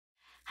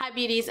Hi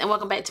beauties, and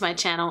welcome back to my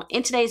channel.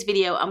 In today's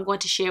video, I'm going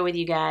to share with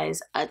you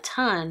guys a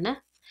ton,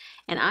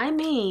 and I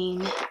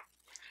mean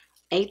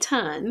a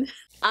ton.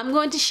 I'm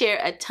going to share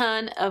a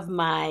ton of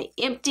my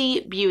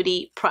Empty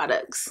beauty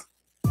products.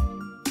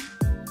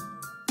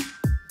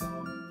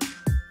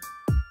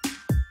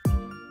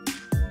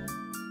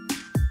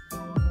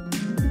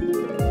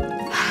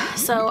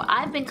 So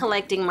I've been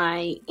collecting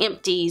my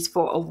Empties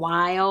for a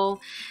while,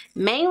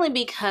 mainly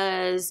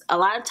because a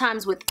lot of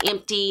times with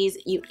Empties,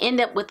 you end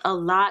up with a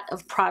lot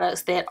of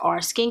products that are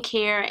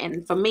skincare.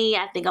 And for me,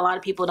 I think a lot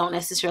of people don't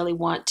necessarily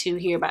want to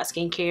hear about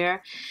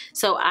skincare.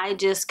 So I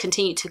just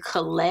continued to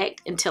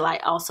collect until I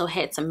also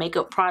had some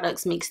makeup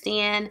products mixed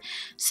in.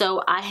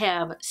 So I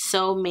have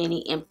so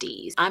many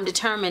Empties. I'm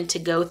determined to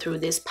go through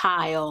this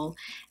pile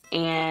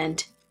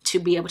and to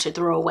be able to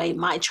throw away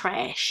my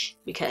trash,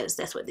 because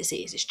that's what this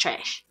is, it's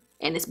trash.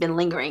 And it's been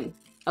lingering,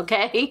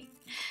 okay?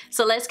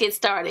 So let's get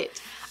started.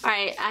 All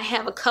right, I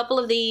have a couple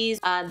of these.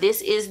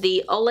 This is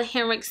the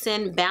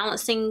OLEHENRIKSEN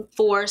Balancing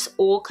Force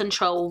Oil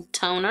Control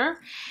Toner.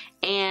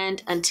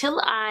 And until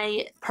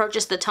I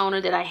purchased the toner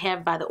that I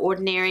have by The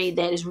Ordinary,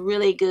 that is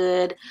really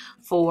good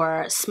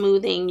for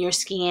smoothing your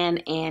skin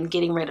and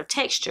getting rid of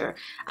texture,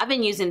 I've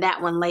been using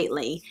that one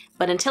lately.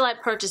 But until I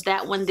purchased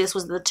that one, this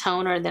was the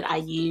toner that I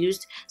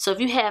used. So if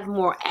you have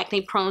more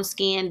acne prone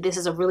skin, this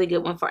is a really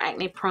good one for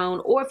acne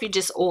prone, or if you're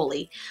just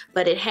oily.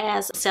 But it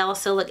has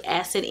salicylic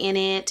acid in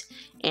it,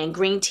 and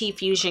green tea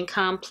fusion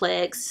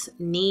complex,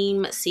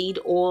 neem seed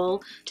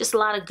oil, just a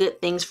lot of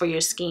good things for your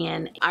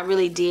skin. I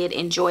really did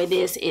enjoy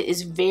this. It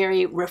is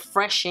very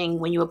refreshing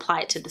when you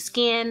apply it to the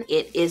skin.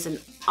 It is an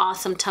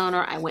awesome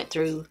toner. I went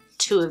through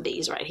 2 of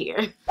these right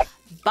here.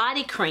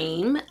 Body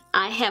cream,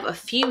 I have a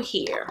few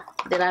here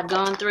that I've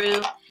gone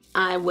through.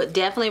 I would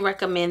definitely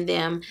recommend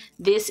them.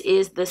 This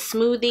is the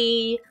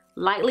Smoothie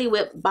Lightly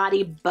Whipped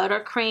Body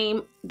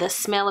Buttercream. The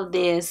smell of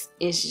this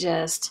is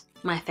just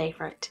my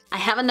favorite. I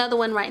have another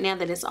one right now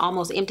that is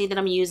almost empty that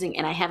I'm using,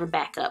 and I have a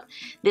backup.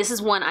 This is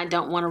one I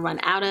don't want to run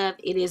out of.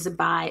 It is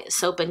by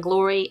Soap and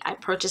Glory. I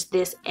purchased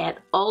this at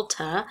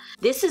Ulta.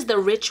 This is the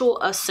Ritual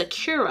of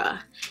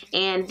Sakura,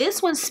 and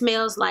this one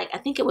smells like, I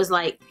think it was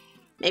like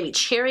maybe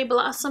cherry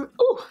blossom.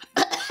 Ooh.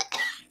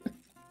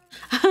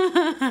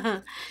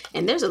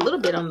 And there's a little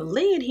bit on the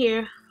lid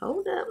here.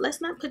 Hold up,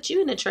 let's not put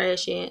you in the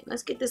trash yet.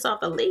 Let's get this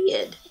off the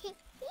lid.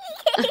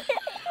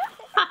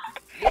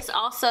 This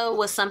also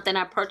was something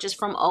I purchased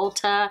from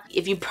Ulta.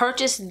 If you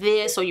purchase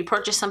this, or you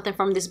purchase something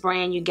from this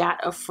brand, you got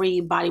a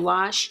free body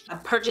wash. I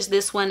purchased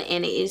this one,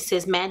 and it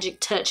says Magic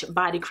Touch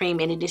Body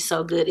Cream, and it is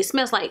so good. It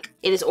smells like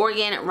it is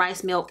organic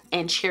rice milk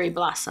and cherry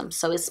blossom.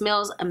 So it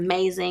smells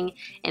amazing,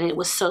 and it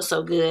was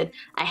so good.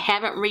 I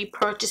haven't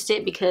repurchased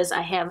it because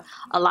I have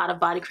a lot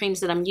of body creams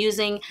that I'm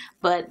using,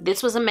 but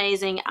this was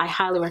amazing. I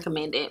highly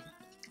recommend it.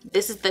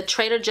 This is the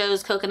Trader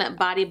Joe's Coconut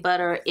Body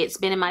Butter. It's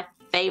been in my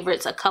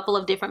favorites a couple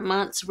of different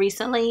months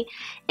recently,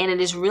 and it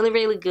is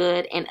really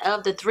good. And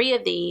of the 3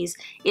 of these,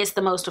 it's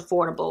the most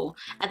affordable.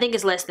 I think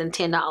it's less than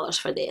 $10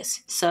 for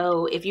this.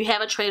 So if you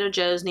have a Trader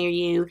Joe's near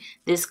you,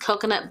 this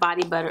coconut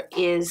body butter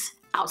is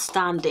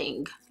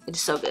outstanding. It's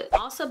so good.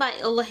 Also by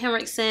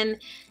OLEHENRIKSEN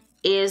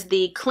is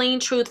the Clean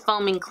Truth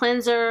Foaming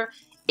Cleanser.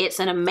 It's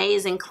an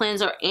amazing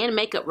cleanser and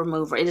makeup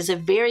remover. It is a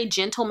very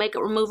gentle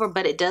makeup remover,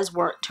 but it does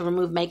work to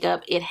remove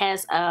makeup. It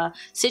has a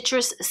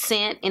citrus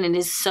scent, and it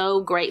is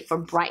so great for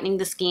brightening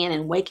the skin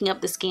and waking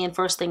up the skin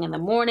first thing in the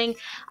morning.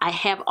 I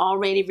have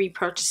already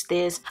repurchased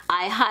this.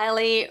 I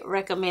highly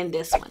recommend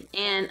this one.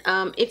 And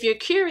if you're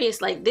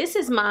curious, like, this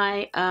is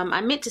my, I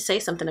meant to say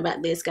something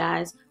about this,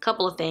 guys. A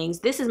couple of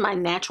things. This is my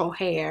natural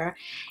hair,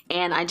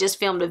 and I just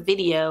filmed a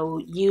video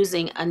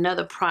using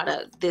another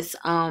product, this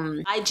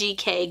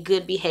IGK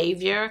Good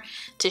Behavior,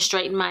 to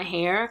straighten my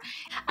hair.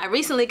 I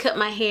recently cut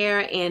my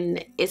hair,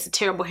 and it's a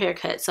terrible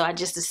haircut, so I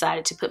just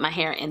decided to put my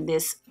hair in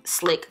this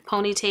slick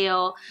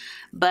ponytail.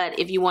 But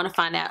if you want to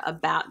find out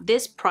about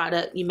this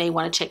product, you may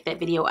want to check that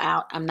video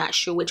out. I'm not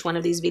sure which one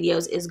of these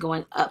videos is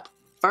going up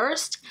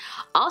first.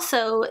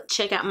 Also,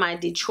 check out my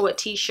Detroit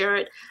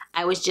t-shirt.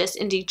 I was just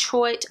in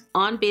Detroit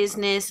on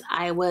business.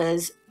 I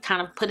was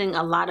kind of putting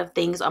a lot of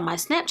things on my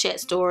Snapchat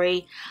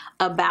story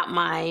about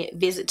my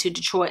visit to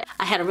Detroit.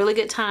 I had a really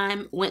good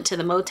time. Went to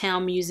the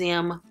Motown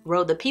Museum,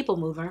 rode the People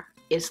Mover.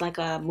 It's like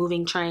a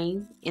moving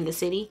train in the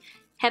city.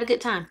 Had a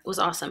good time. It was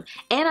awesome.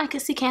 And I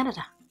could see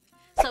Canada.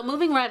 So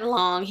moving right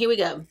along, here we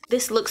go.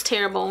 This looks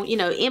terrible. You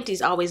know,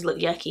 Empties always look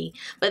yucky.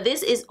 But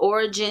this is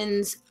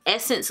Origin's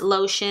Essence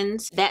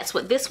Lotions. That's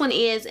what this one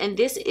is. And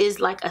this is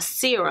like a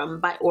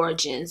serum by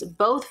Origins.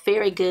 Both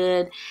very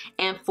good.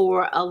 And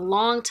for a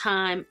long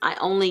time, I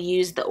only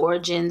used the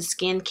Origins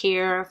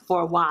skincare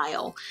for a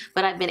while.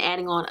 But I've been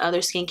adding on other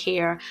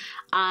skincare.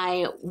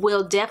 I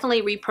will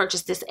definitely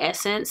repurchase this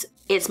Essence.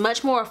 It's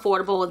much more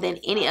affordable than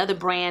any other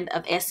brand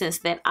of Essence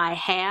that I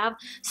have.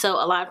 So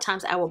a lot of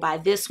times I will buy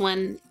this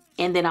one,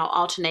 and then I'll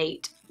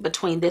alternate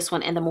between this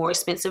one and the more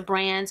expensive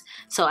brands.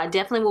 So I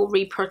definitely will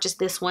repurchase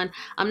this one.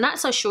 I'm not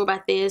so sure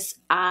about this.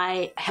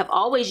 I have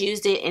always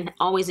used it and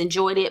always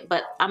enjoyed it,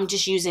 but I'm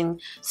just using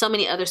so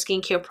many other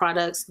skincare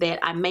products that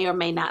I may or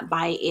may not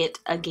buy it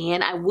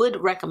again. I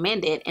would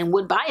recommend it and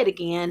would buy it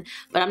again,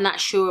 but I'm not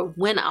sure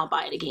when I'll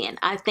buy it again.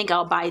 I think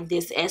I'll buy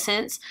this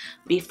essence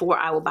before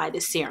I will buy the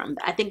serum.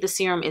 I think the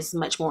serum is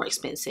much more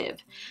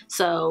expensive.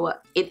 So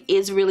it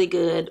is really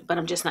good, but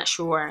I'm just not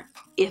sure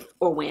if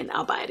or when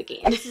I'll buy it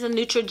again. This is a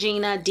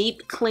Neutrogena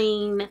Deep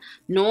Clean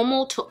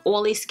Normal to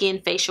Oily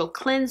Skin Facial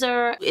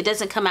Cleanser. It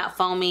doesn't come out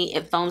foamy.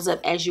 It foams up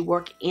as you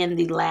work in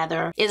the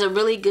lather. It's a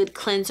really good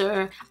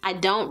cleanser. I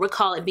don't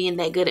recall it being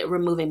that good at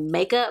removing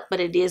makeup, but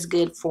it is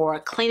good for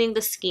cleaning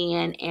the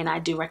skin, and I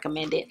do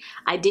recommend it.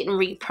 I didn't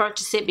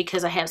repurchase it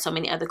because I have so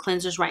many other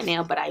cleansers right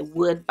now, but I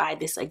would buy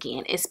this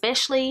again,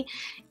 especially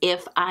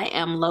if I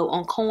am low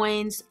on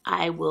coins.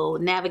 I will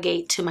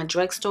navigate to my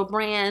drugstore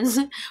brands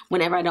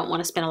whenever I don't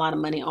want to spend a lot of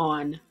money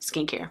on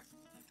skincare.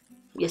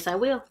 Yes, I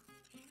will.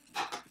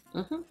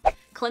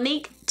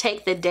 Clinique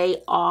Take the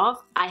Day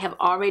Off. I have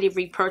already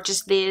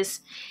repurchased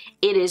this.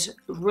 It is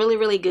really,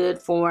 really good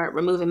for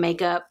removing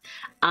makeup.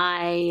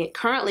 I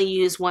currently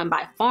use one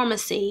by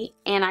Pharmacy,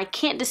 and I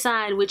can't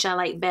decide which I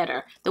like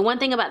better. The one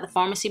thing about the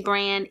Pharmacy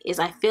brand is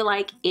I feel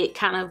like it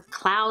kind of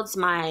clouds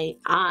my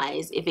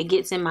eyes. If it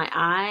gets in my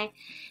eye,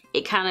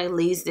 it kind of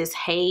leaves this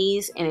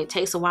haze, and it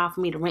takes a while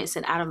for me to rinse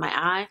it out of my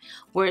eye,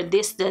 where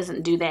this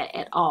doesn't do that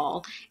at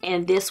all.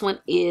 And this one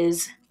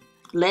is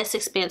less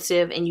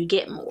expensive and you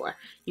get more.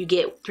 You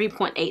get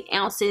 3.8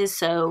 ounces,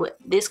 so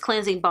this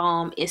cleansing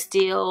balm is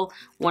still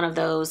one of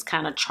those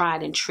kind of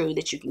tried and true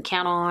that you can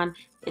count on.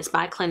 It's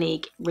by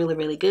Clinique, really,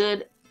 really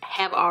good.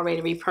 Have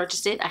already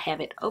repurchased it. I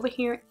have it over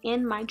here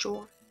in my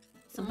drawer.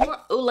 Some more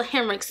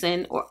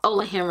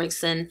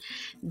OLEHENRIKSEN.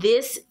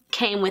 This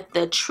came with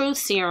the Truth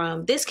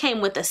Serum. This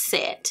came with a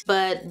set,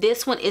 but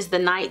this one is the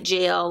night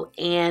gel,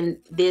 and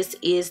this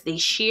is the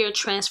Sheer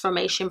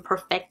Transformation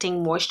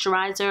Perfecting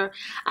Moisturizer.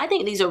 I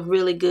think these are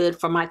really good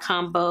for my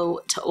combo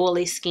to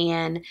oily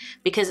skin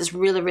because it's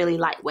really, really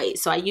lightweight.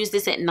 So I use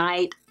this at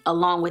night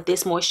along with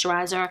this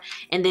moisturizer,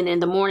 and then in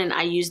the morning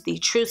I use the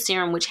Truth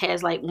Serum, which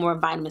has like more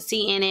vitamin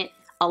C in it,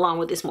 along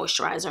with this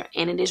moisturizer,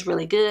 and it is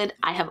really good.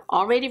 I have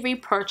already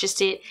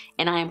repurchased it,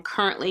 and I am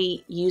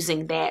currently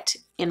using that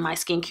in my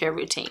skincare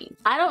routine.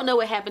 I don't know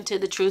what happened to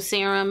the Truth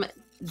Serum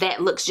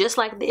that looks just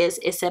like this,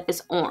 except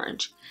it's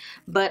orange.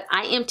 But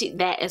I emptied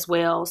that as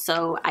well,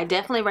 so I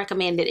definitely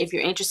recommend it if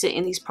you're interested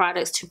in these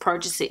products to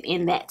purchase it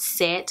in that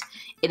set.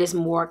 It is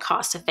more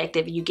cost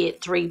effective. You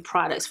get 3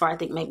 products for I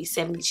think maybe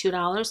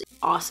 $72.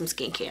 Awesome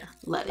skincare,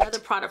 love it. Another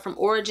product from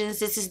Origins,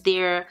 this is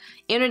their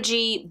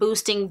Energy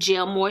Boosting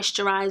Gel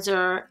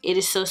Moisturizer. It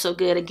is so, so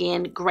good.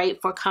 Again, great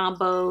for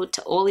combo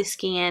to oily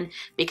skin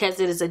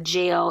because it is a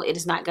gel. It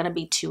is not gonna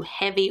be too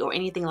heavy or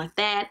anything like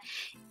that.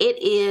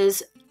 It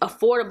is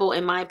affordable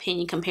in my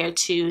opinion compared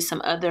to some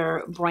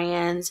other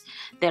brands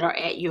that are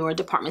at your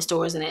department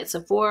stores and at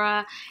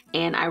Sephora,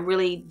 and I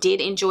really did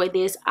enjoy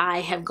this.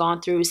 I have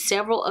gone through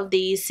several of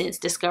these since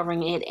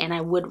discovering it, and I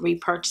would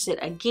repurchase it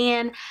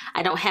again.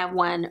 I don't have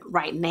one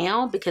right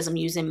now because I'm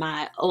using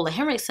my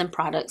OLEHENRIKSEN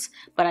products,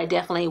 but I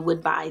definitely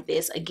would buy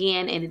this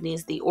again, and it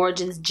is the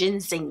Origins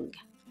GinZing.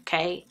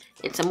 Okay,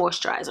 it's a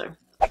moisturizer.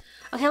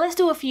 Okay, let's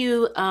do a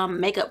few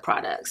makeup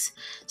products.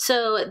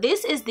 So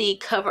this is the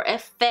Cover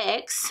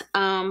FX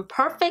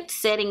Perfect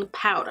Setting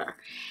Powder.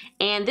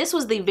 And this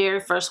was the very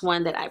first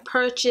one that I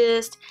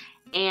purchased,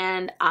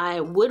 and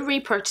I would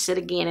repurchase it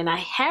again, and I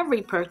have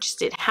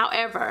repurchased it.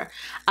 However,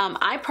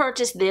 I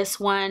purchased this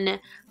one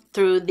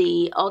through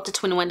the Ulta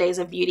 21 Days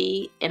of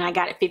Beauty, and I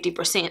got it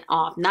 50%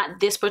 off. Not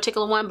this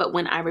particular one, but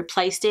when I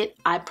replaced it,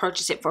 I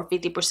purchased it for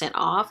 50%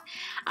 off.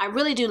 I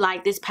really do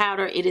like this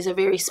powder. It is a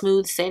very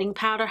smooth setting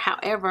powder.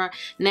 However,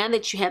 now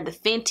that you have the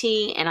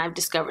Fenty, and I've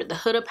discovered the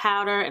Huda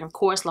powder, and of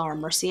course Laura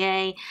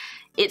Mercier,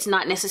 it's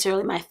not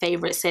necessarily my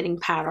favorite setting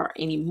powder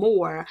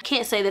anymore. I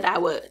can't say that I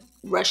would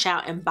rush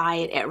out and buy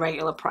it at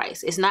regular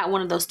price. It's not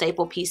one of those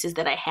staple pieces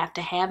that I have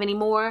to have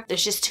anymore.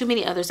 There's just too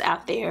many others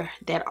out there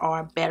that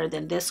are better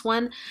than this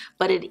one,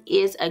 but it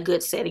is a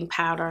good setting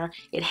powder.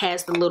 It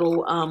has the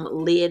little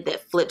lid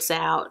that flips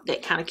out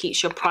that kind of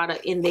keeps your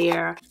product in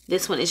there.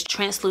 This one is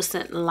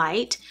translucent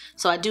light,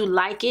 so I do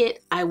like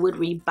it. I would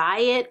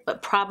rebuy it,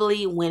 but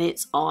probably when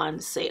it's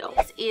on sale.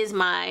 This is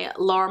my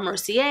Laura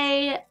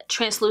Mercier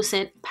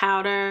translucent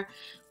powder.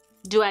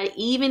 Do I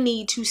even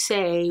need to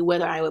say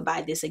whether I would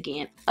buy this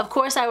again? Of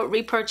course I would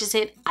repurchase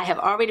it. I have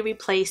already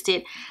replaced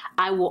it.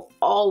 I will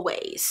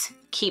always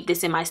keep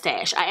this in my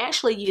stash. I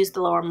actually used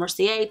the Laura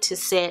Mercier to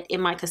set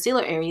in my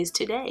concealer areas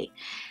today.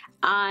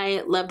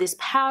 I love this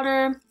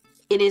powder.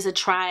 It is a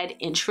tried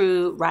and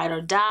true ride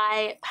or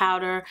die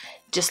powder,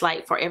 just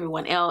like for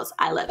everyone else.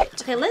 I love it.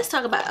 Okay, let's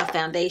talk about a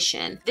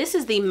foundation. This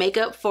is the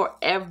Makeup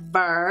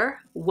Forever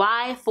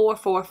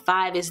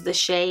Y445 is the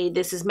shade.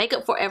 This is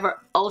Makeup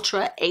Forever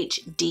Ultra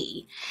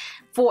HD.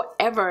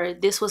 Forever,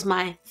 this was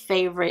my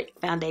favorite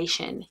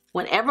foundation.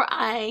 Whenever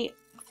I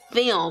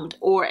filmed,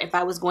 or if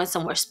I was going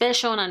somewhere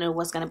special and I knew I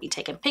was going to be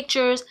taking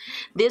pictures,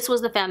 this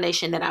was the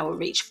foundation that I would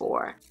reach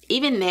for.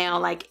 Even now,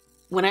 like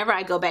whenever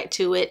I go back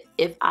to it,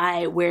 if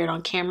I wear it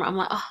on camera, I'm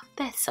like, oh,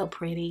 that's so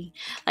pretty.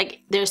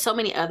 Like there's so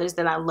many others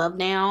that I love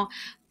now,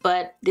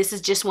 but this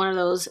is just one of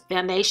those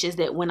foundations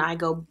that when I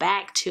go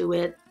back to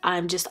it,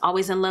 I'm just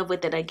always in love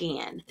with it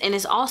again. And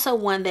it's also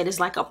one that is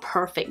like a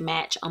perfect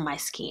match on my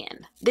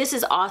skin. This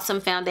is awesome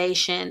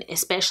foundation,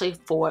 especially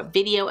for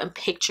video and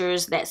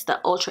pictures. That's the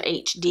Ultra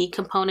HD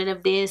component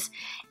of this.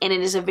 And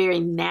it is a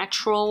very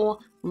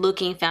natural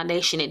looking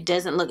foundation. It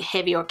doesn't look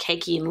heavy or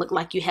cakey and look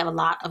like you have a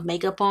lot of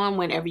makeup on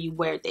whenever you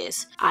wear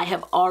this. I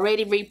have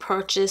already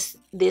repurchased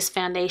this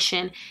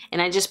foundation,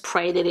 and I just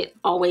pray that it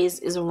always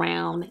is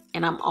around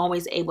and I'm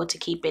always able to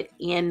keep it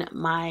in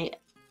my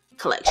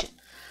collection.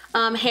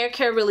 Hair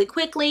care really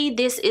quickly.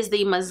 This is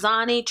the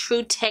Mizani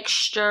True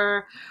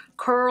Texture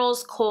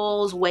Curls,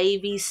 Coils,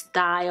 Wavy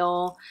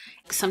Style.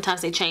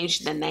 Sometimes they change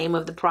the name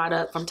of the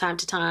product from time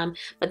to time,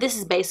 but this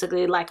is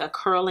basically like a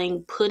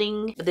curling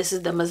pudding. This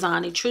is the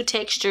Mizani True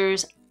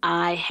Textures.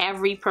 I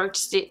have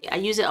repurchased it. I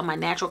use it on my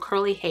natural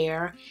curly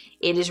hair.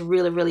 It is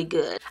really, really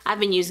good. I've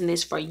been using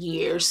this for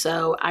years,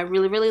 so I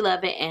really, really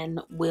love it and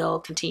will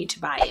continue to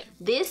buy it.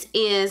 This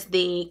is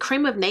the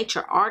Cream of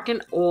Nature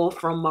Argan Oil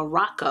from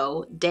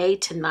Morocco Day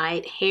to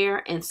Night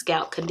Hair and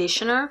Scalp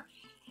Conditioner.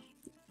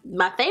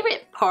 My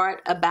favorite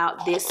part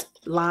about this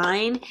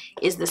line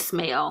is the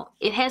smell.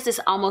 It has this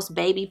almost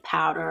baby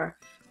powder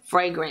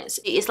fragrance.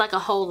 It's like a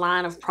whole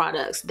line of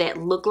products that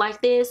look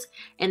like this,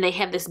 and they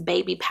have this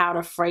baby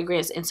powder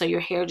fragrance, and so your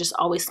hair just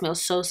always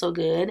smells so, so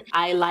good.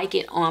 I like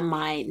it on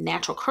my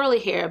natural curly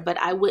hair, but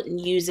I wouldn't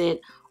use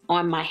it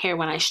on my hair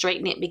when I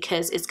straighten it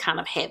because it's kind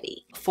of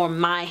heavy for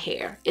my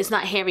hair. It's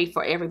not heavy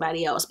for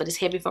everybody else, but it's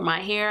heavy for my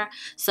hair.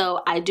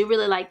 So I do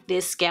really like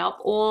this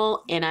scalp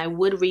oil, and I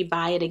would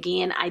rebuy it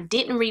again. I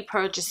didn't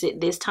repurchase it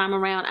this time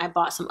around. I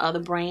bought some other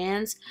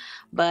brands,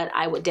 but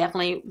I would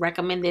definitely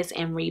recommend this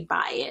and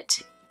rebuy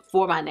it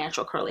for my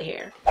natural curly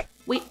hair.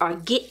 We are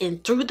getting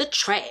through the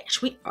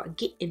trash. We are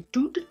getting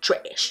through the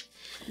trash.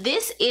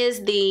 This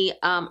is the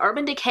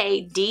Urban Decay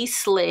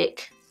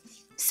De-Slick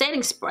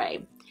Setting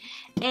Spray.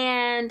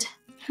 And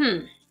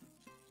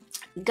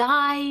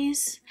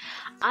guys,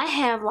 I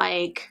have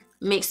like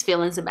mixed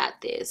feelings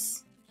about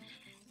this.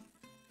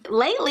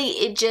 Lately,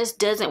 it just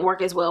doesn't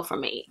work as well for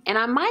me. And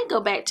I might go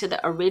back to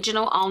the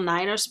original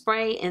all-nighter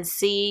spray and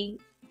see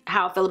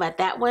how I feel about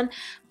that one.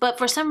 But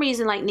for some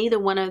reason, like neither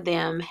one of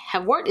them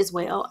have worked as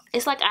well.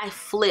 It's like I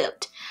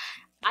flipped.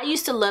 I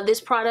used to love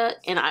this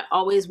product and I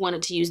always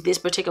wanted to use this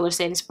particular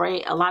setting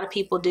spray. A lot of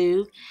people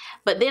do.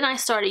 But then I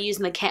started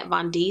using the Kat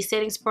Von D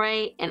setting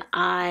spray and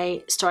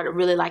I started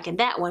really liking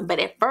that one. But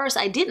at first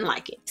I didn't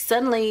like it.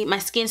 Suddenly my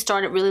skin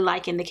started really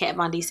liking the Kat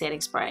Von D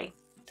setting spray.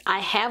 I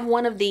have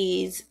one of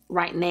these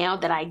right now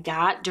that I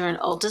got during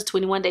Ulta's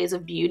 21 Days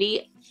of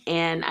Beauty,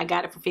 and I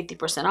got it for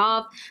 50%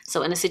 off.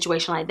 So in a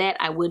situation like that,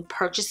 I would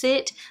purchase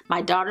it.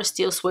 My daughter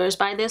still swears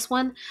by this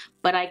one,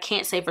 but I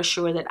can't say for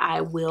sure that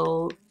I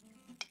will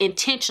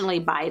intentionally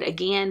buy it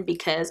again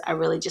because I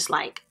really just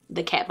like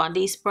the Kat Von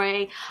D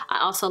spray. I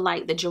also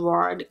like the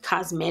Gerard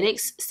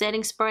Cosmetics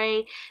setting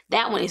spray.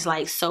 That one is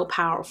like so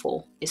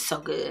powerful. It's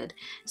so good.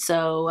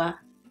 So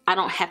I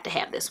don't have to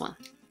have this one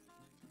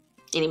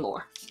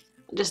anymore.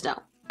 Just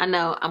don't. I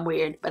know I'm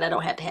weird, but I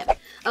don't have to have it.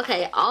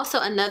 Okay,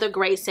 also another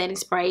great setting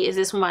spray is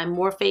this one by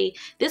Morphe.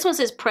 This one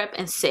says Prep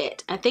and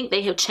Set. I think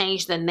they have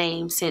changed the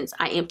name since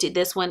I emptied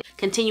this one.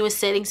 Continuous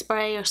setting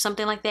spray or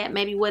something like that,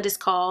 maybe what it's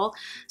called.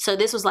 So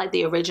this was like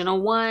the original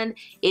one.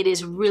 It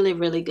is really,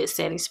 really good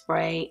setting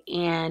spray,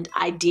 and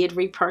I did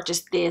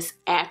repurchase this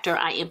after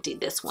I emptied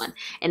this one.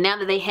 And now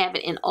that they have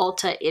it in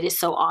Ulta, it is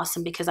so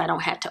awesome because I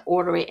don't have to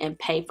order it and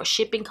pay for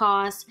shipping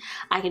costs.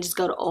 I can just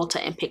go to Ulta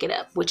and pick it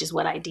up, which is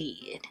what I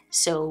did.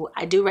 So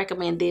I do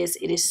recommend this.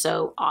 It is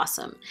so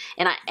awesome,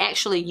 and I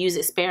actually use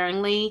it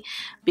sparingly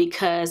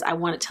because I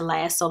want it to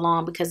last so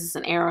long because it's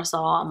an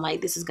aerosol. I'm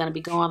like, this is going to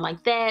be going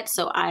like that,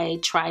 so I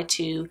try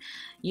to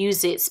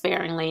use it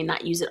sparingly and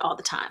not use it all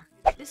the time.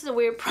 This is a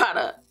weird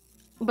product,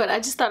 but I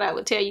just thought I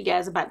would tell you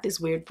guys about this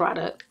weird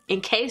product in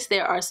case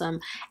there are some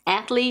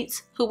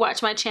athletes who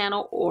watch my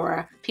channel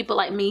or people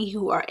like me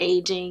who are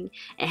aging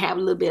and have a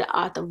little bit of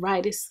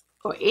arthritis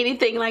or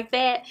anything like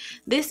that.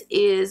 This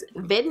is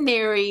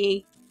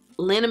veterinary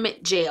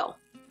liniment gel,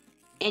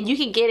 and you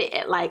can get it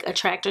at like a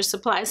Tractor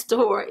Supply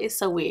store. It's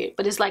so weird,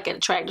 but it's like at a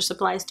Tractor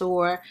Supply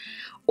store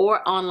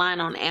or online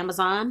on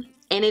Amazon,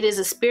 and it is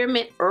a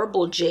spearmint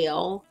herbal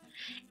gel,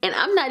 and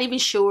I'm not even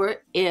sure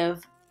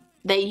if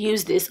they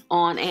use this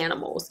on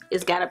animals.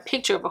 It's got a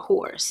picture of a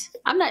horse.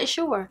 I'm not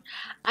sure.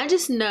 I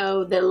just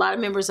know that a lot of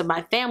members of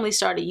my family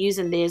started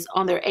using this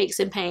on their aches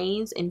and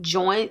pains and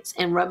joints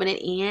and rubbing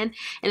it in. And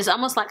it's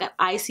almost like an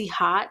icy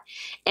hot.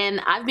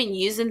 And I've been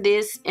using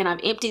this, and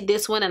I've emptied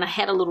this one, and I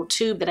had a little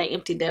tube that I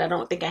emptied that I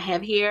don't think I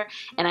have here.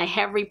 And I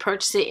have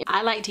repurchased it.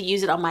 I like to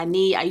use it on my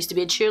knee. I used to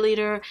be a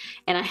cheerleader,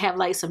 and I have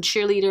like some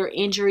cheerleader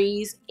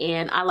injuries,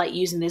 and I like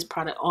using this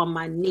product on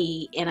my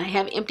knee. And I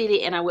have emptied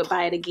it, and I would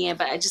buy it again.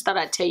 But I just thought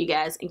I'd tell you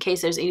guys, in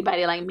case there's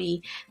anybody like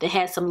me that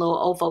has some little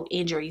old folk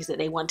injuries that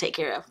they want to take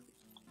care of.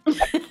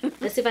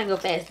 Let's see if I can go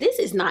fast. This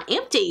is not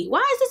empty.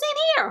 Why is this in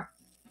here?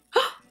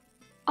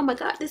 Oh my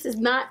God, this is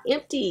not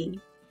empty.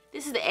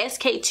 This is the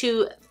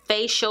SK2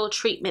 Facial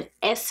Treatment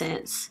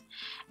Essence.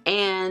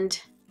 And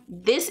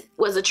this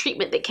was a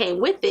treatment that came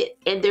with it.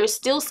 And there's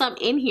still some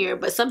in here,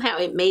 but somehow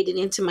it made it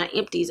into my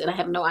empties. And I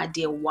have no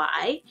idea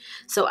why.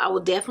 So I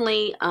will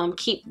definitely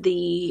keep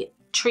the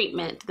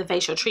treatment, the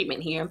facial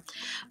treatment here.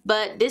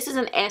 But this is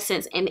an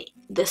essence and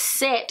the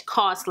set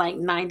costs like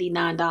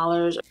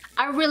 $99.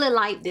 I really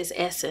like this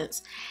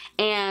essence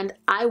and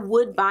I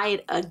would buy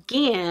it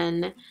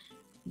again,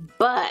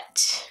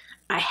 but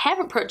I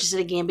haven't purchased it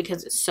again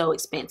because it's so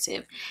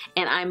expensive.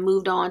 And I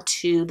moved on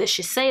to the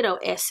Shiseido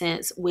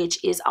essence,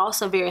 which is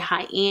also very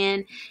high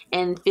end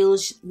and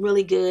feels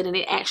really good. And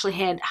it actually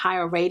had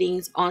higher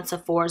ratings on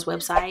Sephora's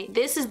website.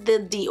 This is the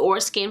Dior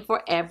Skin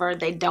Forever.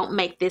 They don't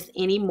make this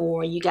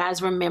anymore. You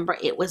guys remember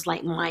it was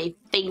like my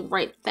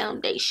favorite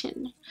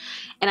foundation.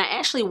 And I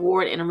actually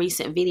wore it in a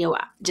recent video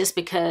just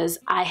because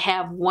I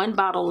have one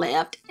bottle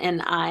left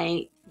and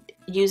I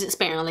use it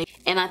sparingly,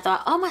 and I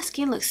thought, oh, my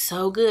skin looks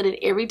so good. And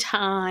every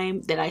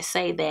time that I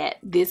say that,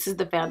 this is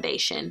the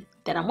foundation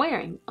that I'm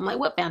wearing. I'm like,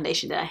 what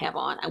foundation did I have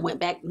on? I went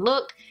back and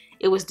looked.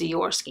 It was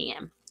Dior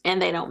Skin, and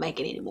they don't make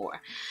it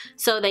anymore.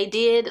 So they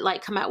did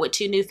like come out with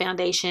 2 new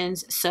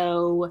foundations.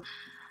 So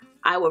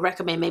I would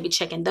recommend maybe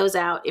checking those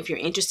out if you're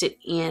interested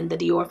in the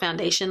Dior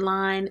foundation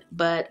line.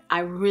 But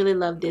I really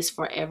love this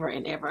Forever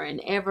and Ever and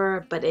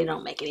Ever, but they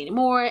don't make it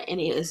anymore, and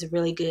it is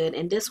really good.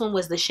 And this one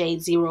was the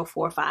shade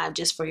 045,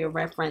 just for your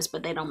reference,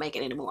 but they don't make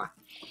it anymore.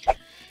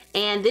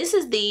 And this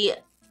is the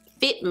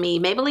Fit Me,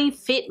 Maybelline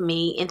Fit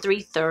Me in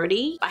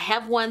 330. I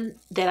have one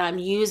that I'm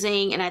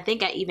using, and I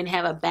think I even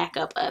have a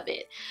backup of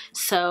it.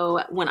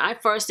 So when I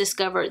first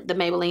discovered the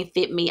Maybelline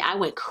Fit Me, I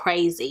went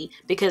crazy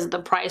because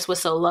the price was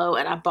so low,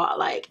 and I bought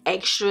like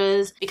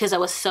extras because I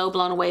was so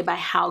blown away by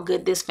how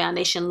good this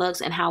foundation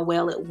looks and how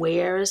well it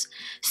wears.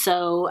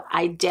 So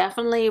I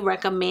definitely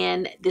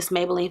recommend this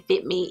Maybelline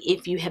Fit Me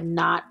if you have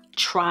not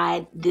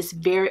tried this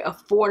very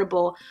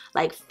affordable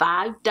like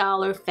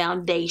 $5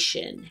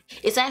 foundation.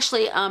 It's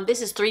actually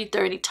this is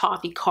 330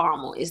 Toffee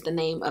Caramel is the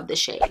name of the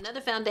shade.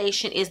 Another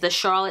foundation is the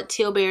Charlotte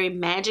Tilbury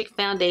Magic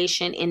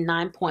Foundation in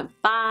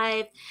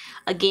 9.5.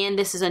 Again,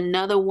 this is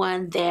another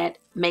one that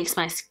makes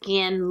my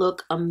skin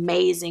look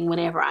amazing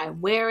whenever I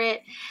wear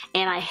it,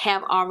 and I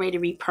have already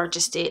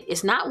repurchased it.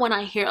 It's not one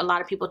I hear a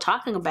lot of people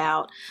talking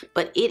about,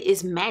 but it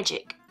is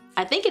magic.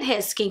 I think it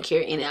has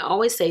skincare in it. I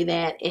always say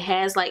that. It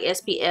has like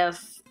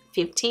SPF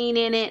 15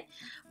 in it,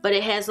 but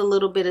it has a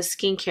little bit of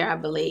skincare, I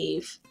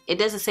believe. It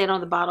doesn't say it on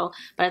the bottle,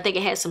 but I think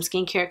it has some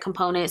skincare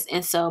components,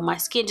 and so my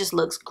skin just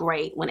looks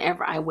great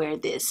whenever I wear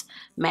this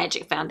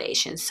magic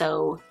foundation.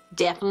 So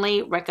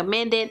definitely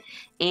recommend it,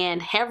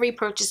 and have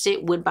repurchased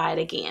it, would buy it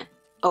again,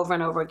 over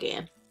and over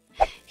again.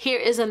 Here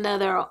is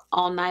another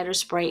all-nighter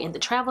spray in the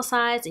travel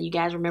size, and you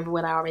guys remember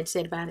what I already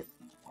said about it.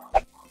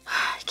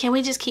 Can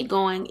we just keep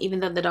going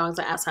even though the dogs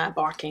are outside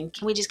barking?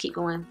 Can we just keep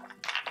going?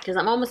 Because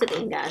I'm almost at the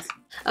end, guys.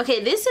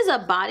 Okay, this is a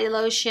body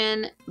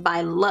lotion by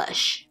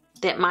Lush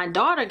that my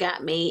daughter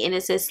got me, and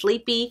it says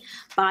Sleepy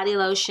Body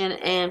Lotion,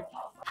 and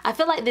I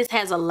feel like this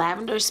has a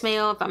lavender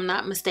smell, if I'm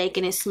not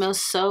mistaken. It smells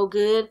so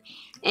good,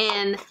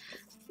 and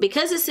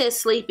because it says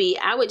sleepy,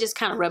 I would just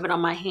kind of rub it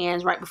on my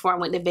hands right before I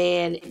went to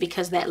bed,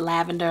 because that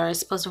lavender is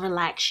supposed to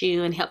relax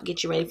you and help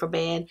get you ready for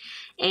bed.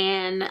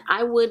 And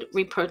I would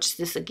repurchase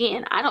this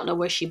again. I don't know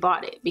where she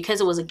bought it. Because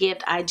it was a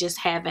gift, I just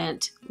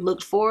haven't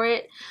looked for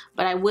it,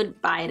 but I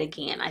would buy it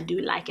again. I do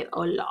like it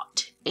a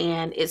lot,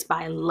 and it's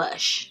by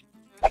Lush.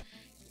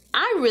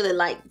 I really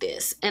like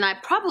this, and I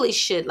probably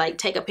should like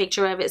take a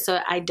picture of it so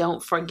I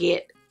don't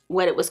forget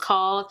what it was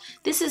called.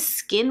 This is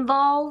Skin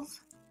Volve,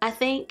 I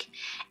think,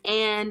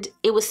 and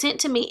it was sent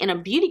to me in a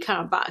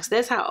BeautyCon box.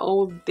 That's how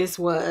old this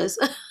was.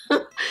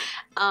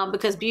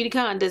 Because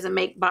BeautyCon doesn't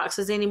make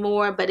boxes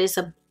anymore, but it's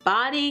a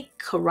body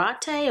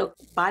karate or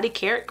body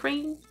carrot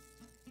cream.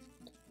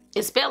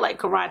 It's spelled like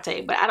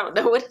karate, but I don't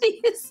know what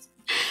it is.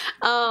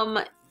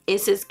 It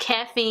says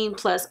caffeine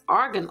plus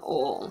argan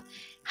oil.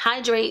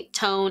 Hydrate,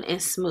 tone,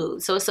 and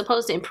smooth. So it's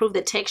supposed to improve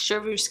the texture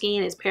of your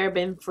skin. It's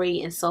paraben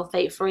free and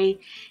sulfate free.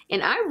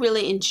 And I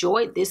really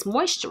enjoyed this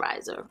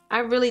moisturizer. I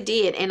really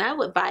did. And I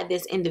would buy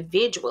this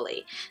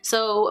individually.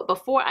 So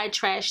before I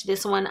trash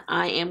this one,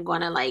 I am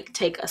going to like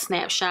take a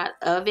snapshot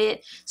of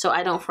it so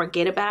I don't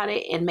forget about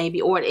it and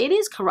maybe order. It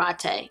is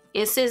karate.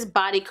 It says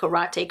body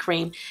karate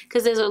cream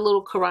because there's a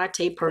little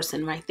karate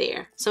person right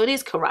there. So it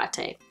is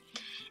karate.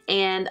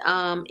 And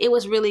it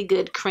was really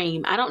good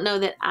cream. I don't know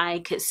that I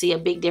could see a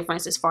big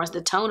difference as far as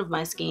the tone of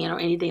my skin or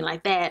anything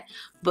like that,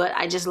 but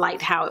I just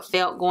liked how it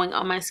felt going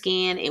on my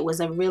skin. It was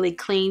a really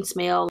clean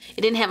smell.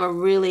 It didn't have a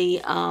really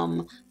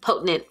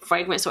potent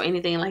fragrance or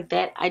anything like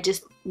that. I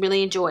just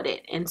really enjoyed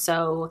it. And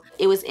so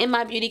it was in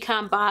my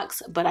BeautyCon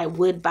box, but I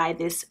would buy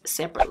this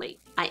separately.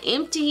 I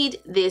emptied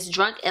this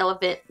Drunk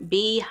Elephant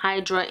Bee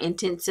Hydra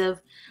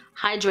Intensive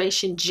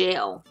Hydration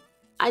Gel.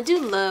 I do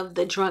love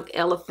the Drunk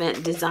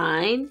Elephant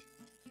design.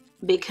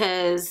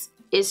 because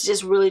it's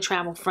just really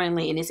travel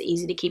friendly and it's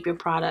easy to keep your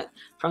product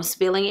from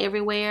spilling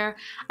everywhere.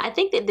 I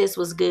think that this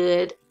was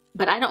good,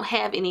 but I don't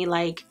have any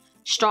like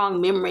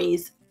strong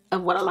memories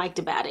of what I liked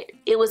about it.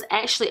 It was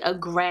actually a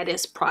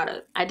gratis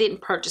product. I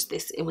didn't purchase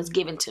this, it was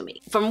given to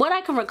me. From what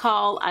I can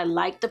recall, I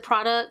liked the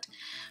product,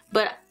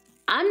 but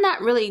I'm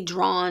not really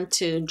drawn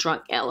to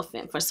Drunk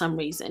Elephant for some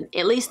reason,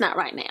 at least not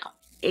right now.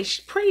 It's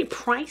pretty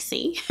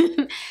pricey.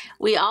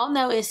 We all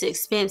know it's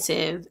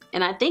expensive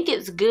and I think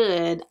it's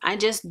good. I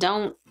just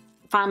don't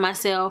find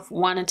myself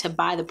wanting to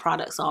buy the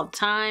products all the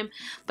time,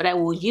 but I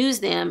will use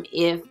them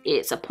if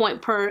it's a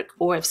point perk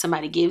or if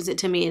somebody gives it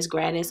to me as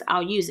gratis,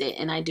 I'll use it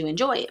and I do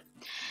enjoy it.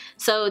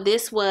 So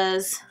this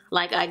was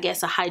like, I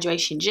guess, a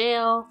hydration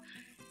gel.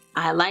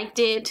 I liked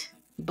it,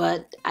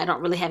 but I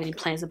don't really have any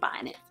plans of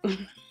buying it.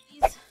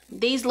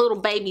 These little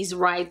babies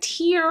right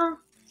here,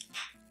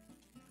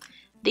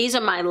 these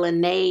are my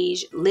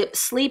Laneige lip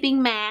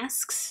sleeping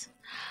masks.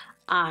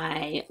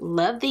 I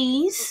love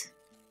these.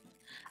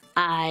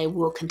 I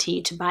will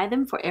continue to buy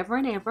them forever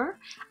and ever.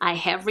 I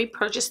have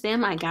repurchased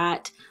them. I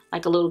got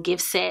like a little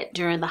gift set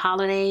during the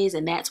holidays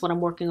and that's what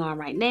I'm working on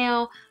right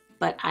now.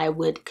 But I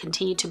would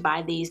continue to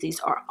buy these. These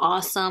are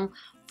awesome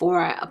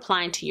for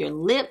applying to your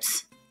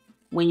lips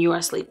when you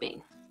are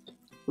sleeping.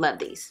 Love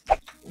these.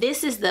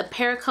 This is the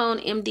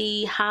Perricone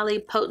MD Highly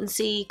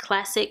Potency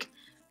Classic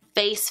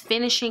Face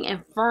Finishing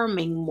and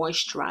Firming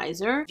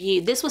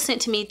Moisturizer. This was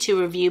sent to me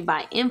to review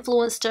by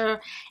Influencer,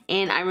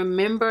 and I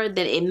remember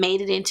that it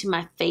made it into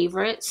my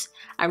favorites.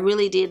 I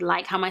really did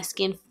like how my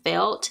skin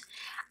felt.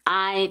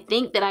 I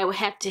think that I would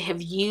have to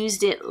have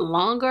used it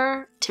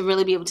longer to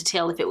really be able to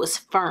tell if it was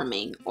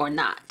firming or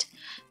not.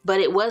 But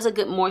it was a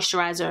good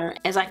moisturizer.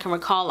 As I can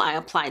recall, I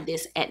applied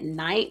this at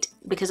night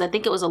because I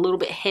think it was a little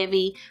bit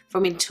heavy for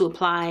me to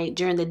apply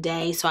during the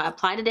day. So I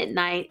applied it at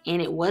night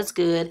and it was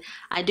good.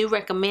 I do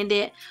recommend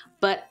it,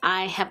 but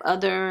I have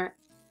other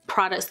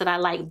products that I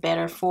like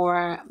better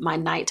for my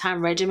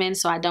nighttime regimen.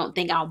 So I don't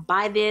think I'll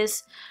buy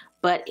this,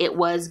 but it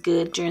was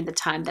good during the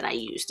time that I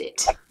used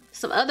it.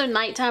 Some other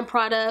nighttime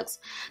products,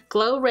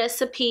 Glow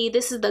Recipe.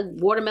 This is the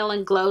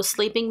Watermelon Glow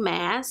Sleeping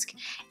Mask,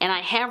 and I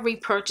have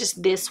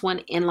repurchased this one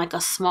in like a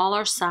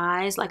smaller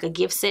size, like a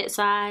gift set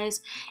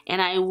size,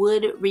 and I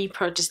would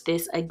repurchase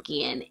this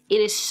again.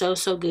 It is so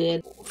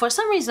good. For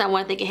some reason, I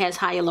want to think it has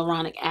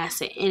hyaluronic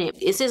acid in it.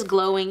 It says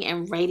glowing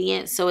and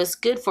radiant, so it's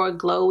good for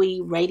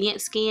glowy,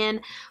 radiant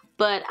skin.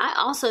 But I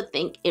also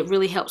think it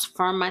really helps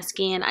firm my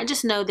skin. I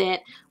just know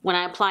that when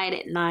I apply it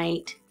at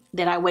night,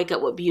 that I wake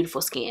up with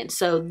beautiful skin.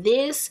 So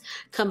this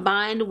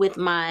combined with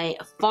my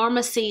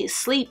Pharmacy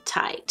Sleep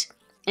Tight,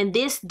 and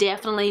this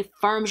definitely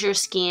firms your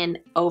skin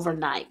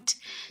overnight.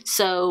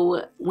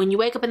 So when you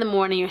wake up in the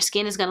morning, your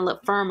skin is gonna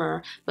look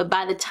firmer, but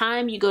by the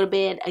time you go to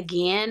bed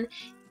again,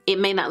 it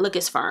may not look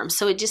as firm.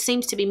 So it just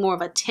seems to be more of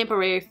a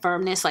temporary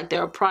firmness. Like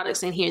there are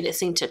products in here that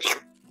seem to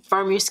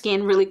firm your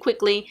skin really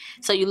quickly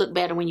so you look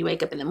better when you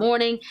wake up in the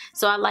morning.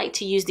 So I like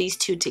to use these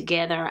two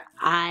together.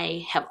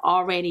 I have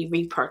already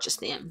repurchased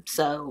them,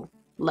 so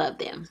love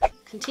them.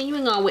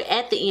 Continuing on, we're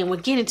at the end. We're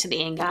getting to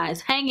the end, guys.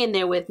 Hang in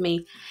there with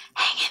me.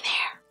 Hang in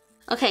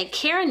there. Okay,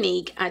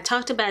 Clinique. I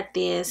talked about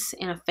this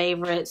in a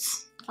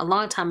favorites a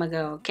long time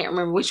ago. Can't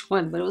remember which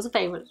one, but it was a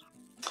favorite.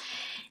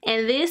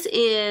 And this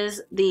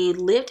is the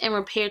Lift and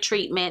Repair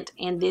treatment,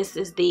 and this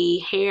is the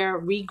hair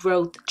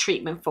regrowth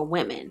treatment for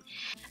women.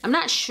 I'm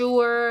not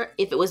sure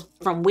if it was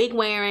from wig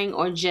wearing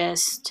or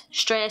just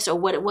stress or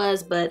what it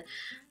was, but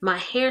my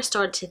hair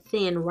started to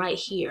thin right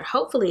here.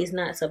 Hopefully it's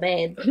not so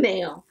bad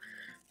now.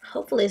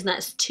 Hopefully it's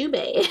not too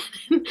bad,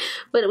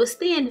 but it was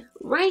thin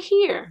right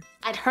here.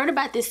 I'd heard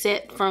about this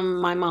set from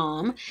my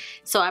mom,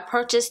 so I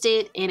purchased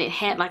it, and it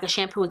had like a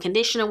shampoo and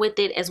conditioner with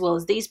it, as well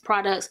as these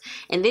products.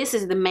 And this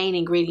is the main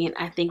ingredient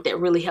I think that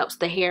really helps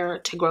the hair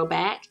to grow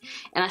back.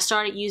 And I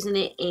started using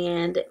it,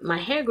 and my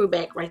hair grew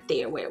back right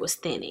there where it was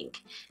thinning.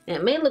 Now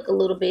it may look a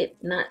little bit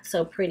not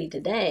so pretty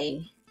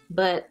today,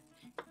 but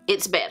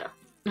it's better.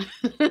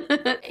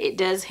 It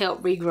does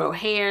help regrow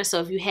hair.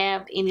 So if you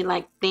have any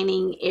like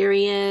thinning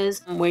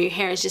areas where your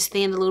hair is just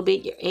thin a little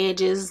bit, your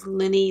edges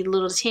need a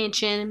little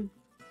attention,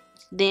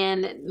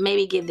 then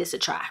maybe give this a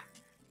try.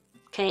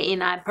 Okay,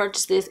 and I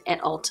purchased this at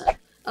Ulta.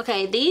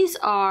 Okay, these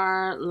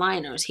are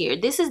liners here.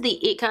 This is the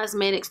It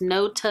Cosmetics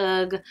No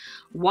Tug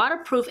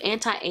Waterproof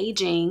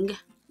Anti-Aging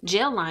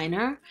Gel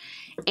Liner,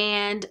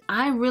 and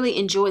I really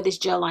enjoyed this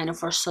gel liner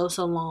for so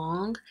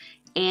long.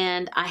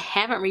 And I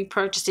haven't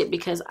repurchased it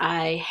because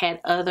I had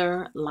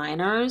other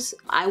liners.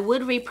 I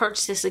would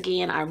repurchase this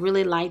again. I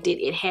really liked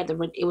it.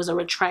 It was a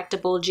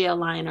retractable gel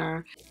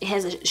liner. It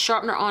has a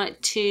sharpener on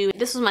it too.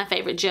 This was my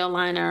favorite gel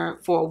liner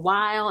for a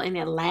while, and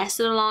it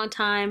lasted a long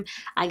time.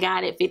 I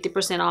got it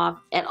 50% off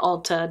at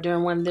Ulta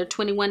during one of their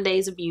 21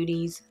 Days of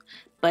Beauties.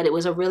 But it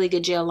was a really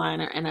good gel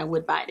liner, and I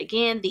would buy it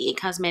again. The It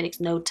Cosmetics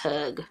No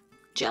Tug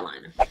Gel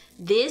Liner.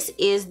 This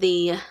is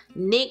the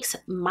NYX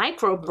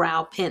Micro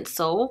Brow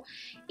Pencil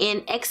in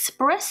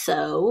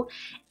Espresso,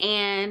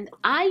 and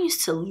I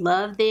used to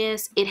love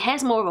this. It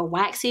has more of a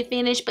waxy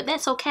finish, but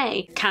that's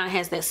okay. Kind of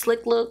has that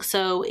slick look,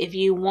 so if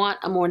you want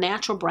a more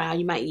natural brow,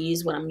 you might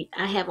use what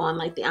I have on,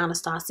 like the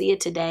Anastasia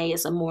today.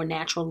 It's a more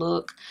natural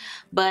look,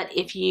 but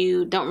if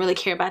you don't really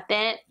care about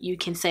that, you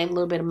can save a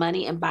little bit of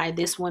money and buy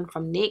this one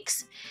from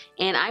NYX,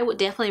 and I would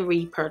definitely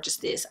repurchase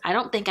this. I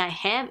don't think I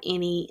have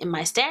any in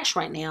my stash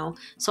right now,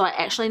 so I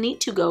actually need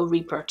to go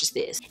repurchase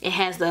this. It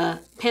has the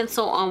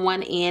pencil on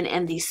one end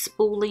and the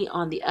spoolie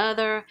on the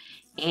other,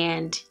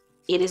 and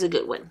it is a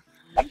good one.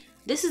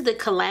 This is the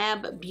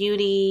Collab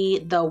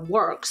Beauty The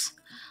Works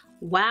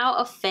Wow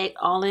Effect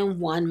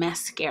All-in-One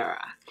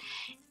Mascara,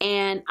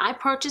 and I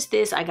purchased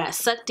this. I got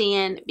sucked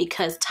in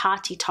because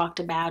Tati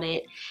talked about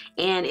it,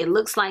 and it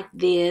looks like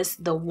this.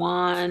 The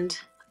wand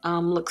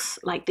looks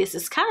like this.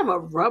 It's kind of a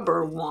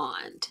rubber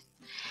wand,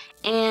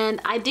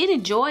 and I did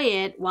enjoy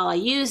it while I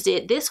used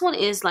it. This one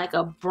is like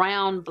a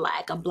brown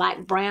black, a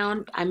black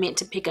brown. I meant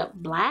to pick up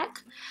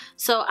black,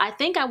 so I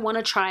think I want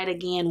to try it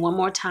again one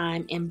more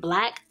time in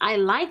black. I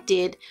liked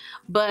it,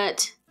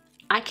 but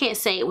I can't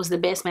say it was the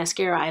best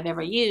mascara I've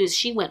ever used.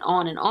 She went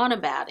on and on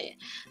about it,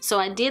 so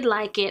I did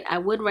like it. I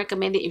would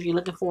recommend it if you're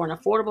looking for an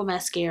affordable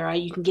mascara.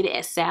 You can get it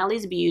at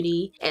Sally's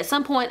Beauty. At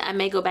some point I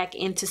may go back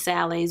into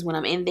Sally's when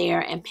I'm in there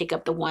and pick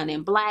up the one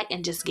in black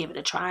and just give it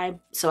a try.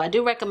 So I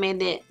do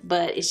recommend it,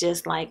 but it's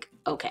just like,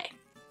 okay,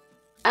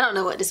 I don't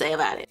know what to say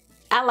about it.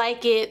 I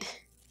like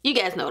it. You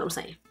guys know what I'm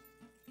saying.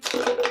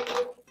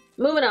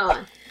 Moving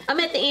on. I'm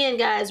at the end,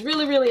 guys.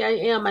 Really I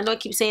am. I know I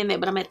keep saying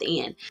that, but I'm at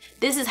the end.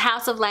 This is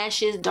House of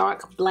Lashes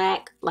Dark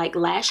Black like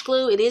lash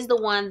glue. It is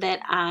the one that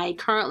I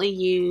currently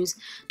use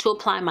to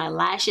apply my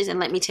lashes,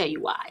 and let me tell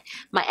you why.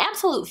 My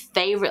absolute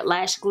favorite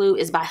lash glue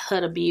is by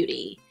Huda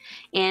Beauty,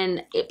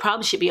 and it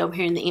probably should be over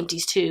here in the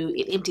Empties too.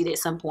 It emptied at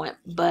some point,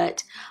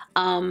 but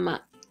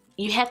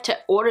you have to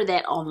order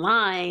that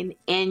online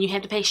and you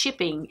have to pay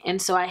shipping, and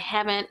so I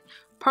haven't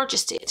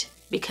purchased it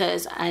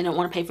because I don't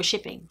want to pay for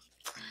shipping.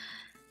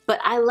 But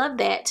I love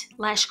that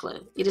lash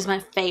glue. It is my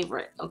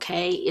favorite,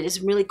 okay? It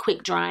is really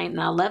quick drying,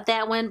 and I love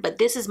that one, but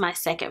this is my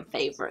second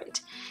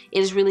favorite. It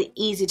is really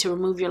easy to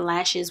remove your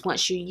lashes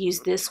once you use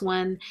this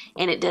one,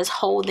 and it does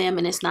hold them,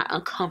 and it's not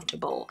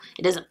uncomfortable.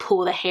 It doesn't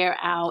pull the hair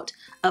out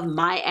of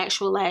my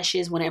actual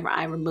lashes whenever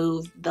I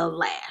remove the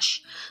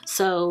lash.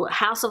 So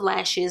House of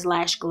Lashes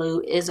lash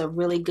glue is a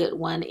really good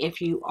one if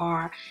you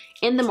are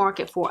in the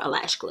market for a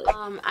lash glue.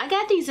 I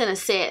got these in a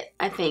set,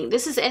 I think.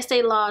 This is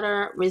Estee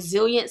Lauder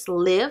Resilience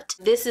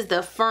Lift. This is the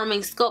Firming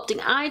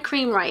Sculpting Eye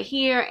Cream right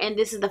here, and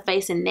this is the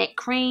Face and Neck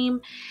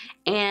Cream.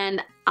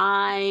 And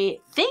I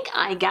think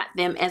I got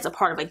them as a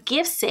part of a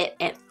gift set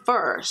at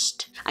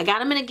first. I got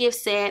them in a gift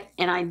set,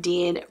 and I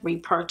did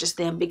repurchase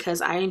them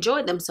because I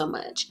enjoyed them so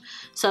much.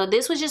 So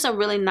this was just a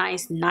really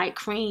nice night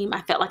cream.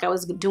 I felt like I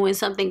was doing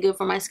something good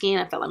for my skin.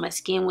 I felt like my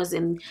skin was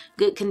in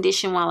good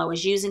condition while I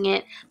was using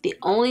it. The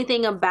only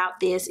thing about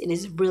this, it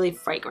is really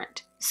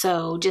fragrant.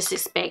 So just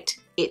expect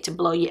it to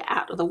blow you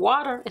out of the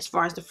water as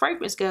far as the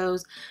fragrance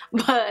goes,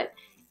 but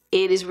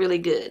it is really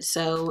good.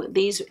 So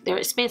they're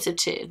expensive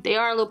too. They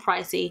are a little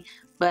pricey,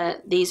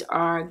 but these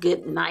are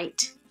good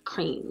night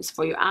creams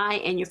for your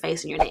eye and your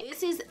face and your neck.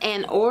 This is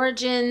an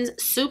Origins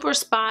Super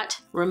Spot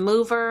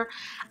Remover.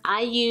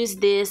 I use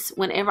this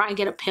whenever I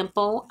get a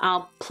pimple.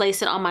 I'll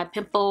place it on my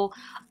pimple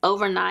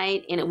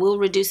overnight, and it will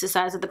reduce the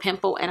size of the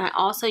pimple, and I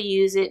also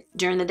use it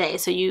during the day.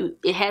 So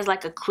it has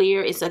like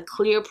it's a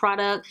clear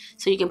product,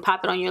 so you can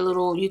pop it on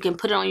your you can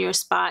put it on your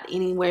spot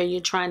anywhere you're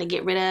trying to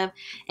get rid of,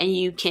 and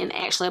you can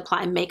actually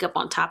apply makeup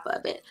on top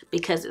of it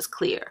because it's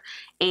clear.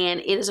 And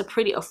it is a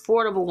pretty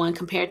affordable one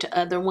compared to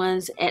other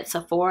ones at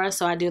Sephora,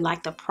 so I do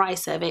like the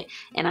price of it,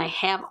 and I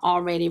have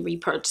already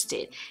repurchased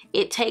it.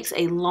 It takes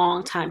a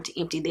long time to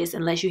empty this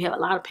unless you have a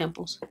lot of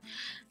pimples.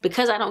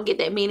 Because I don't get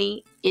that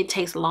many, it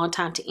takes a long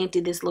time to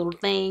empty this little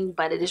thing,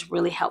 but it is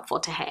really helpful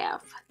to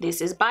have. This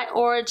is by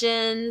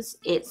Origins.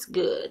 It's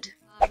good.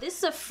 This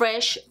is a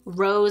fresh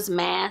rose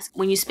mask.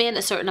 When you spend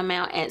a certain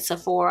amount at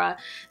Sephora,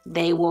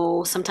 they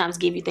will sometimes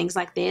give you things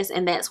like this,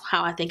 and that's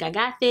how I think I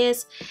got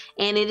this.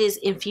 And it is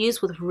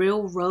infused with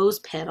real rose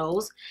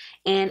petals,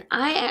 and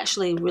I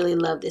actually really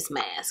love this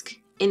mask.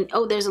 And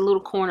oh, there's a little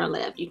corner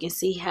left. You can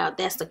see how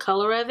that's the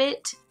color of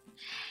it.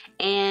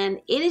 And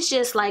it is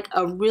just like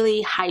a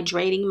really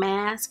hydrating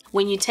mask.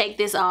 When you take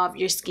this off,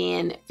 your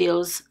skin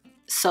feels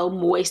so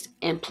moist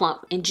and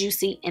plump and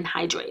juicy and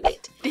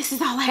hydrated. This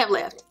is all I have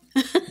left.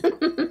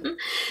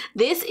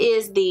 This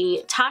is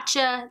the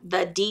Tatcha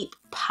The Deep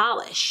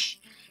Polish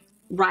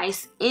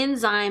Rice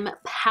Enzyme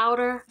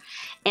Powder,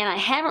 and I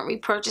haven't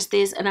repurchased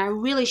this, and I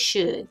really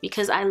should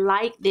because I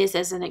like this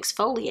as an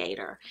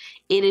exfoliator.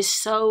 It is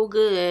so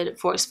good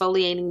for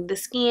exfoliating the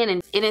skin,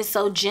 and it is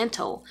so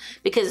gentle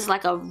because it's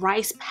like a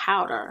rice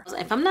powder.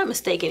 If I'm not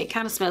mistaken, it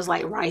kind of smells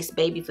like rice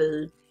baby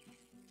food.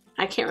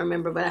 I can't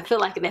remember, but I feel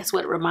like that's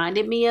what it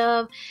reminded me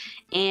of.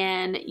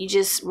 and you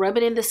just rub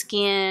it in the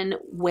skin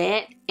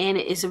wet, and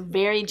it is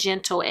very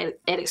gentle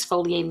at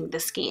exfoliating the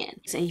skin.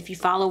 And if you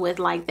follow with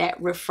like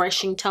that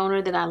refreshing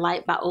toner that I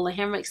like by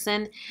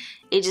OLEHENRIKSEN,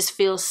 it just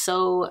feels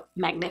so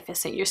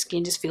magnificent. Your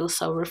skin just feels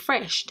so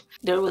refreshed.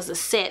 There was a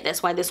set,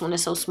 that's why this one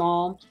is so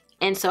small,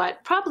 and so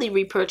I'd probably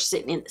repurchase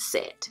it in the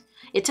set.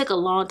 It took a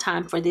long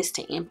time for this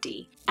to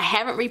empty. I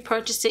haven't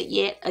repurchased it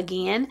yet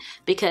again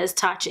because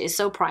Tatcha is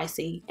so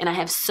pricey and I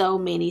have so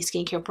many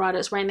skincare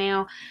products right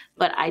now,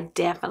 but I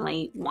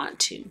definitely want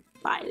to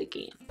buy it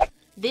again.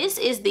 This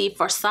is the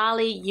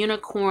Farsali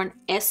Unicorn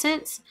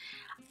Essence.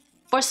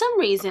 For some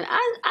reason,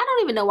 I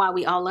don't even know why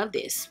we all love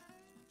this.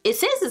 It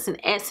says it's an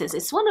essence.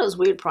 It's one of those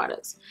weird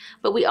products,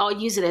 but we all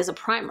use it as a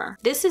primer.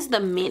 This is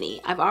the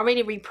mini. I've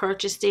already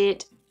repurchased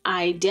it.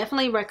 I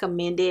definitely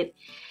recommend it.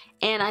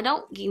 And I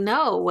don't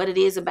know what it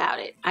is about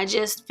it. I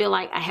just feel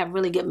like I have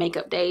really good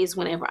makeup days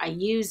whenever I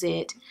use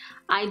it.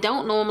 I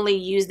don't normally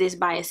use this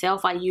by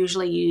itself. I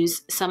usually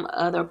use some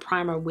other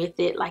primer with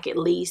it, like at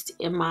least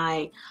in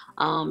my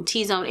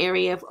T-zone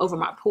area over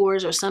my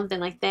pores or something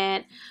like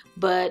that.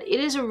 But it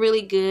is a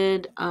really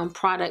good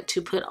product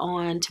to put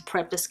on to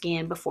prep the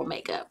skin before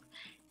makeup.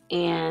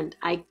 And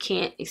I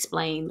can't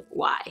explain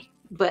why,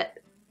 but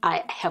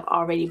I have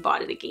already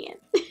bought it again.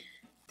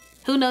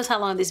 Who knows how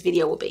long this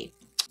video will be.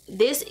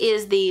 This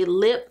is the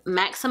Lip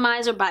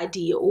Maximizer by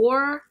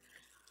Dior.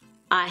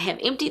 I have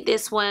emptied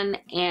this one,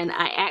 and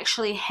I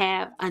actually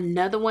have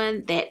another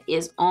one that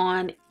is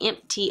on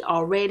empty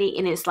already,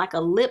 and it's like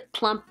a lip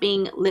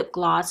plumping lip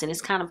gloss, and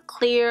it's kind of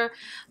clear,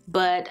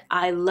 but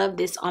I love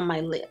this on my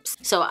lips.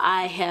 So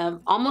I have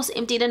almost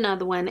emptied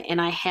another one,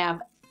 and I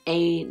have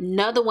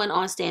another one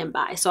on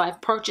standby. So I've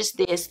purchased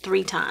this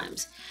 3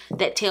 times.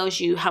 That tells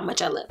you how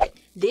much I love it.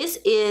 This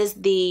is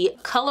the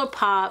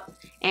ColourPop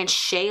and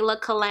Shayla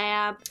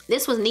collab.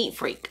 This was Neat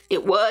Freak.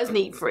 It was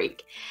Neat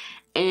Freak.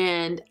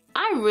 And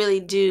I really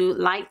do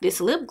like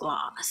this lip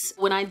gloss.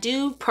 When I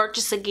do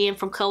purchase again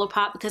from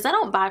ColourPop, because I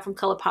don't buy from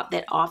ColourPop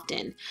that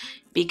often,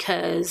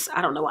 because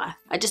I don't know why.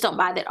 I just don't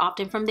buy that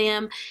often from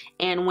them.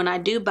 And when I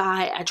do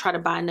buy, I try to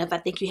buy enough. I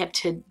think you have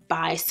to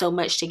buy so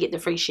much to get the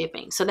free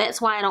shipping. So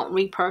that's why I don't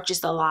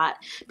repurchase a lot,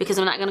 because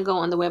I'm not going to go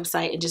on the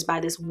website and just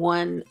buy this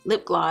one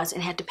lip gloss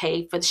and have to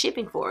pay for the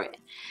shipping for it.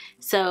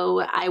 So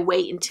I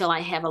wait until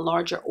I have a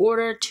larger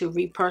order to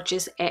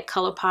repurchase at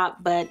ColourPop.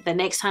 But the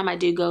next time I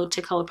do go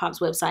to ColourPop's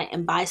website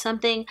and buy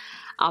something,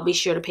 I'll be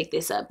sure to pick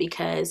this up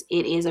because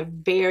it is a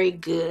very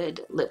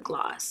good lip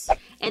gloss.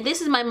 And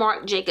this is my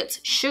Marc Jacobs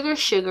Sugar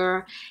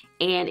Sugar,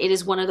 and it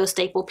is one of those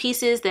staple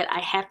pieces that I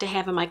have to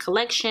have in my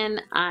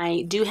collection.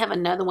 I do have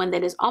another one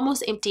that is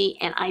almost empty,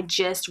 and I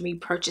just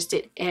repurchased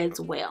it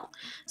as well.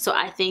 So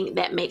I think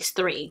that makes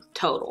 3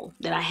 total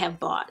that I have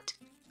bought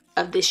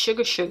of this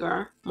Sugar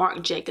Sugar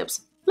Marc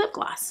Jacobs lip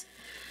gloss.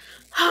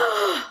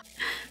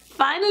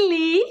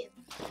 Finally!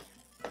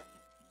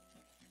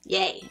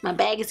 Yay, my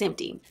bag is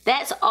empty.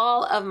 That's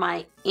all of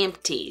my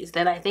empties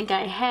that I think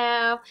I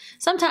have.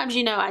 Sometimes,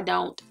 you know, I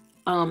don't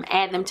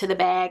add them to the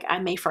bag. I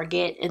may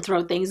forget and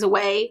throw things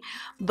away,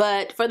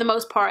 but for the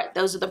most part,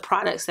 those are the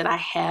products that I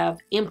have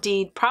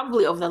emptied.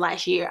 Probably over the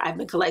last year, I've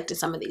been collecting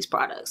some of these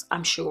products.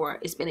 I'm sure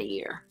it's been a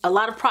year. A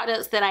lot of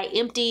products that I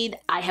emptied,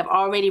 I have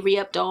already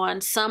re-upped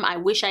on. Some I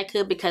wish I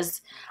could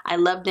because I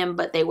love them,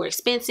 but they were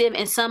expensive,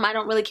 and some I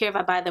don't really care if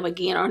I buy them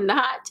again or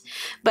not.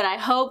 But I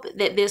hope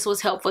that this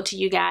was helpful to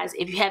you guys.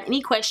 If you have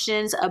any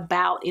questions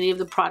about any of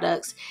the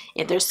products,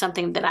 if there's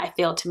something that I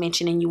failed to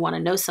mention and you want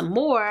to know some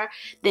more,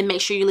 then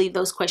make sure you leave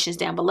those questions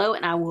down below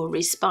and I will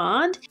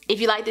respond. If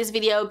you like this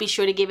video, be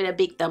sure to give it a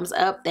big thumbs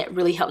up. That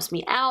really helps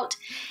me out.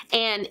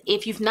 And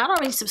if you've not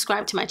already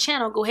subscribed to my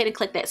channel, go ahead and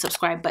click that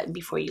subscribe button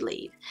before you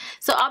leave.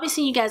 So I'll be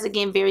seeing you guys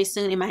again very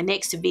soon in my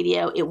next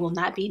video. It will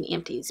not be in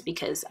empties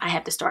because I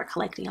have to start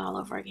collecting all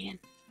over again.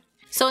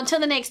 So until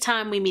the next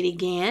time we meet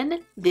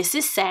again, this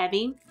is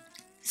Savvy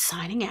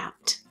signing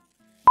out.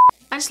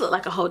 I just look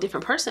like a whole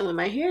different person when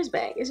my hair is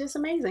back. It's just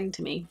amazing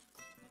to me.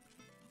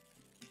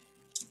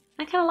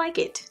 I kind of like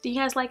it. Do you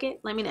guys like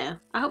it? Let me know.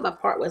 I hope my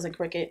part wasn't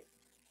crooked.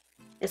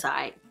 It's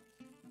alright.